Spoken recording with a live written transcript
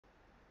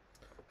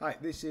Hi,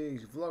 this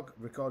is vlog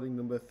recording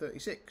number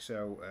 36,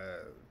 so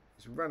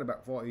it's around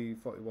about 40,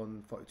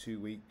 41, 42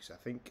 weeks, I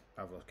think,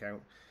 I've lost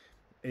count,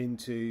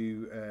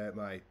 into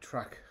my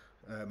track,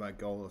 my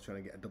goal of trying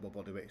to get a double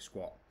bodyweight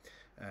squat.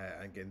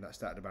 Again, that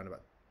started around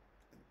about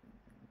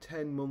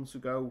 10 months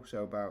ago,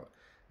 so about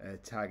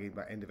targeting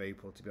by end of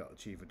April to be able to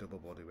achieve a double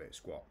bodyweight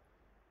squat.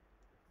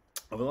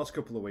 Over the last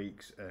couple of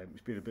weeks,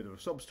 it's been a bit of a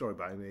sob story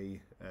by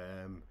me.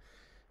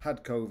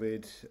 Had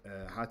COVID,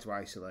 had to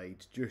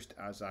isolate just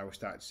as I was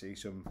starting to see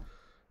some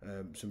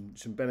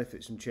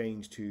benefits, some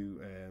change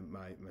to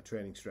my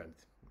training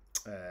strength.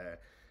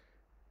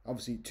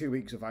 Obviously, 2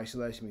 weeks of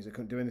isolation means I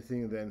couldn't do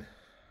anything, and then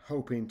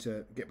hoping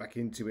to get back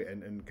into it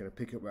and kind of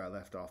pick up where I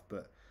left off,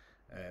 but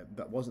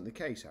that wasn't the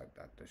case.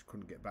 I just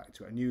couldn't get back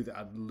to it. I knew that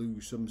I'd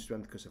lose some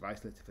strength because I've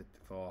isolated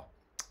for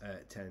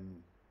 10,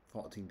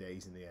 14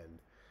 days in the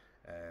end.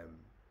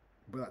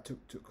 But that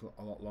took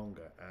a lot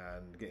longer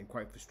and getting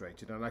quite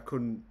frustrated, and I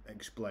couldn't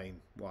explain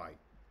why.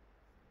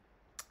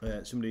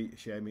 Somebody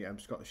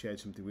shared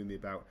something with me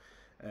about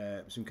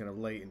some kind of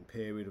latent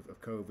period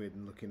of COVID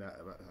and looking at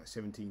about like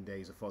 17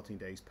 days or 14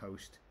 days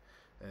post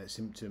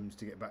symptoms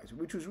to get back to,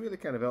 which was really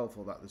kind of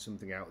helpful that there's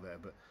something out there.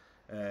 But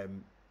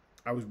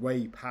I was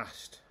way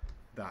past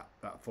that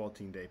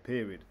 14-day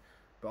period,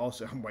 but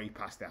also I'm way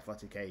past the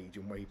athletic age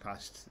and way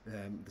past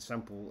the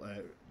sample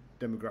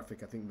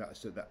demographic I think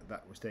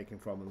that was taken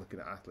from and looking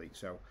at athletes.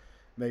 So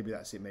maybe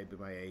that's it. Maybe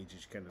my age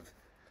has kind of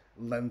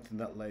lengthened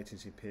that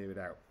latency period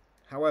out.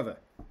 However,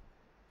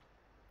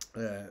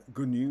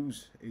 good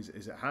news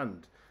is at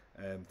hand.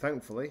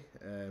 Thankfully,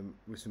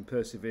 with some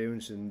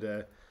perseverance and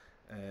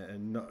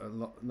not a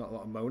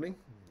lot of moaning,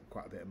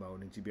 quite a bit of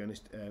moaning to be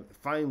honest.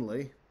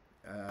 Finally,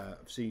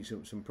 I've seen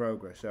some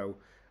progress. So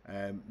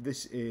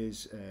this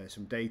is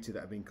some data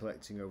that I've been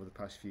collecting over the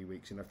past few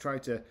weeks, and I've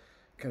tried to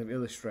kind of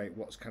illustrate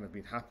what's kind of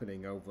been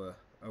happening over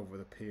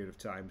the period of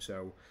time.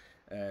 So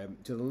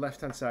to the left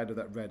hand side of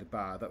that red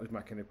bar, that was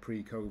my kind of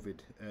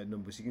pre-COVID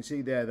numbers. You can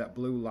see there that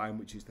blue line,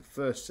 which is the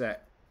first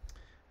set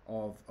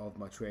of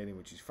my training,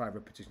 which is 5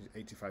 repetitions,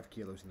 85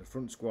 kilos in the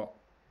front squat.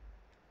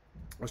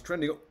 I was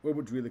trending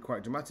upwards really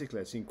quite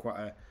dramatically. I've seen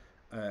quite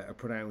a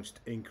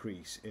pronounced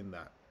increase in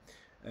that.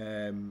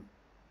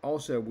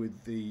 Also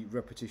with the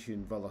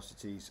repetition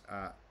velocities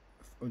at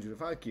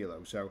 105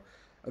 kilos. So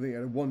I think I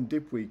had one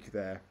dip week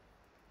there,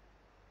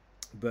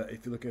 but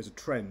if you look as a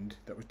trend,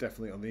 that was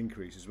definitely on the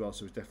increase as well.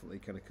 So it's definitely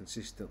kind of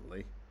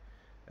consistently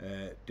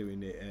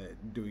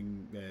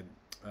doing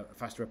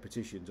fast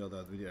repetitions,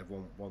 although we did have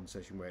one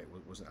session where it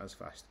wasn't as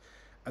fast.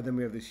 And then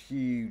we have this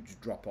huge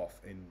drop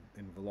off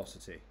in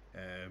velocity.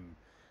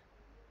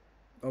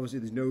 Obviously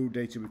there's no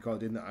data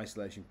recorded in that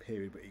isolation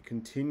period, but it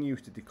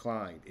continues to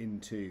decline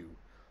into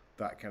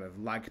that kind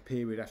of lag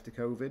period after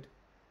COVID.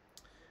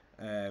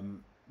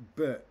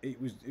 But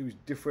it was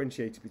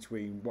differentiated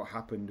between what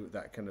happened with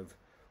that kind of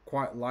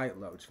quite light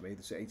loads for me.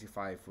 So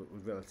 85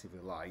 was relatively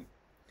light,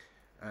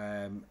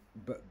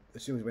 but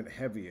as soon as it went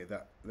heavier,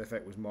 that the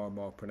effect was more and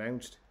more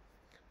pronounced.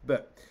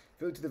 But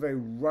if you look to the very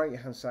right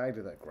hand side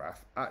of that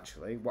graph,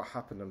 actually what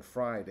happened on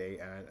Friday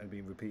and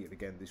being repeated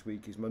again this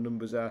week is my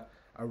numbers are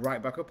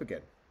right back up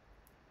again.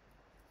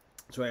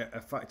 So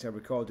in fact I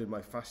recorded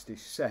my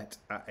fastest set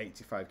at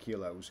 85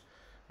 kilos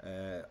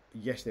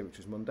yesterday, which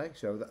was Monday.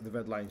 So that the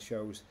red line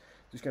shows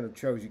you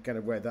kind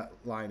of where that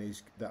line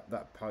is,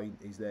 that point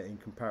is there in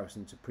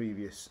comparison to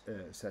previous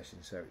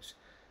sessions. So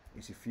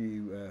it's a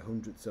few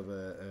hundredths of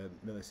a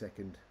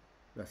millisecond,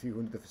 a few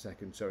hundredths of a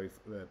second, sorry,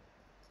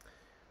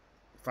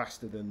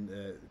 faster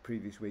than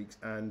previous weeks,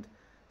 and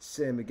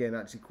same again,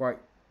 actually quite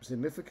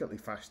significantly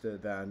faster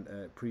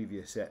than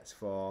previous sets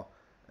for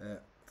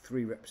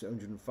 3 reps at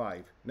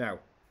 105. Now,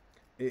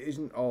 it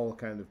isn't all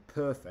kind of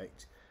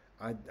perfect.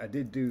 I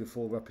did do the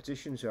full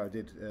repetition, so I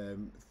did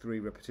 3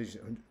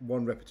 repetitions,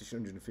 1 repetition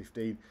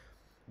 115.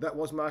 That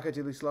was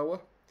markedly slower,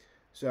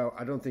 so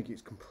I don't think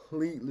it's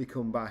completely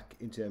come back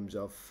in terms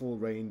of full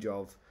range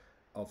of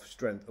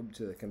strength up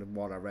to the kind of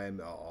 1RM,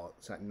 or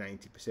it's like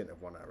 90%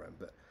 of 1RM,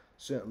 but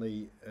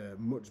certainly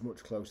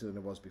much closer than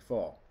it was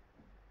before.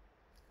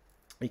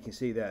 You can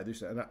see there,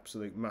 there's an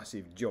absolute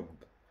massive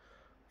jump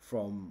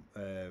from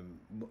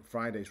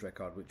Friday's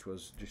record, which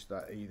was just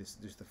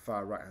the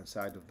far right hand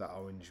side of that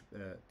orange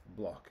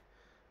block,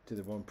 to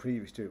the one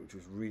previous to it, which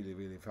was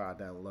really far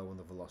down low on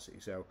the velocity.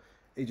 So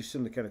it just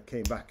suddenly kind of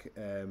came back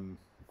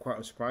quite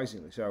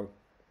unsurprisingly. So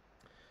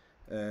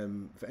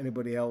for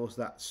anybody else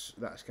that's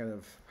kind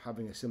of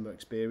having a similar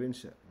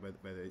experience,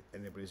 whether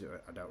anybody's,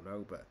 I don't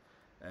know, but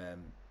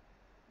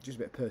just a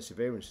bit of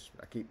perseverance.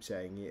 I keep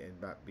saying it, and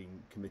about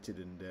being committed,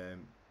 and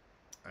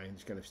I'm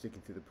just kind of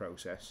sticking through the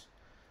process.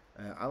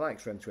 I like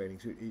strength training,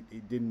 so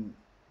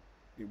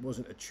it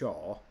wasn't a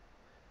chore.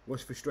 It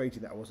was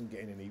frustrating that I wasn't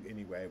getting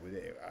anywhere with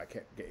it. I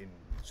kept getting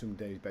some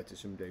days better,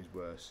 some days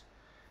worse.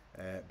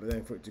 But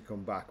then for it to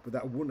come back, but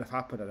that wouldn't have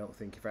happened, I don't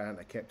think, if I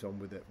hadn't kept on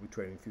with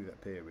training through that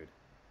period.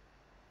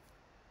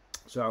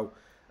 So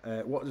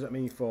what does that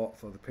mean for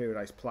the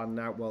periodized plan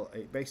now? Well,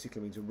 it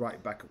basically means we're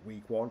right back at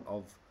week 1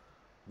 of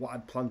what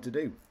I'd planned to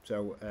do.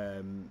 So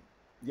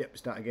yep,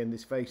 start again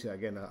this phase.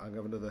 Again, I'll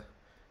have another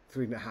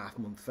 3.5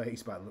 month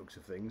phase by the looks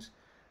of things.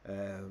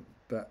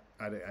 But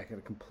I had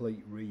a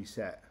complete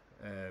reset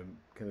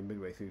kind of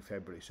midway through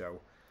February.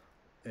 So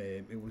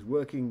it was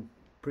working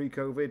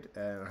pre-COVID,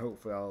 and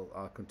hopefully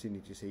I'll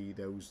continue to see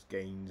those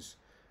gains.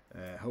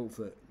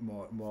 Hopefully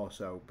more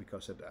so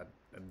because I'd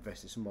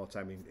invested some more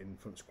time in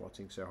front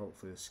squatting. So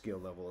hopefully the skill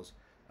level is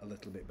a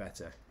little bit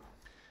better.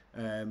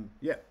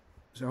 Yeah.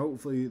 So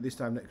hopefully this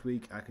time next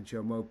week I can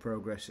show more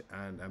progress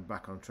and I'm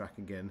back on track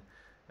again.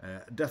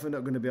 Definitely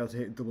not going to be able to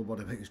hit double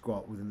body weight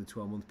squat within the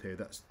 12-month period.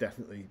 That's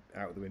definitely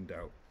out the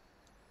window.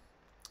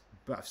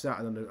 But I've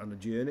started on a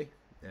journey,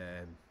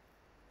 and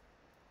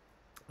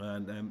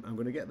I'm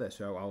going to get there.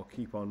 So I'll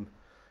keep on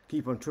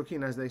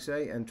trucking, as they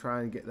say, and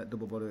try and get that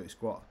double body weight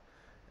squat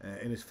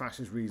in as fast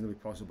as reasonably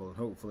possible, and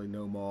hopefully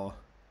no more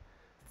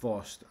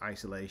forced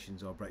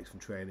isolations or breaks from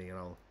training, and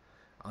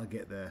I'll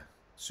get there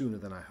sooner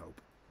than I hope.